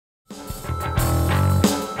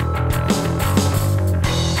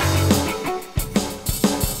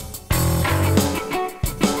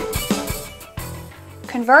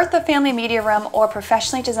Convert the family media room or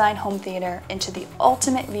professionally designed home theater into the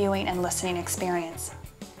ultimate viewing and listening experience.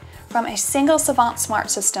 From a single Savant smart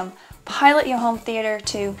system, pilot your home theater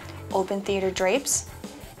to open theater drapes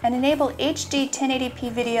and enable HD 1080p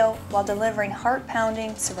video while delivering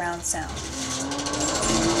heart-pounding surround sound.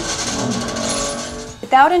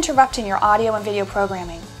 Without interrupting your audio and video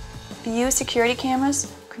programming, view security cameras,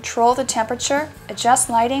 control the temperature, adjust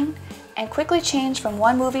lighting, and quickly change from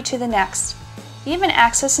one movie to the next. Even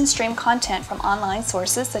access and stream content from online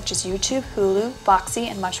sources such as YouTube, Hulu, Foxy,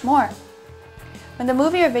 and much more. When the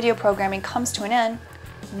movie or video programming comes to an end,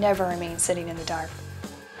 never remain sitting in the dark.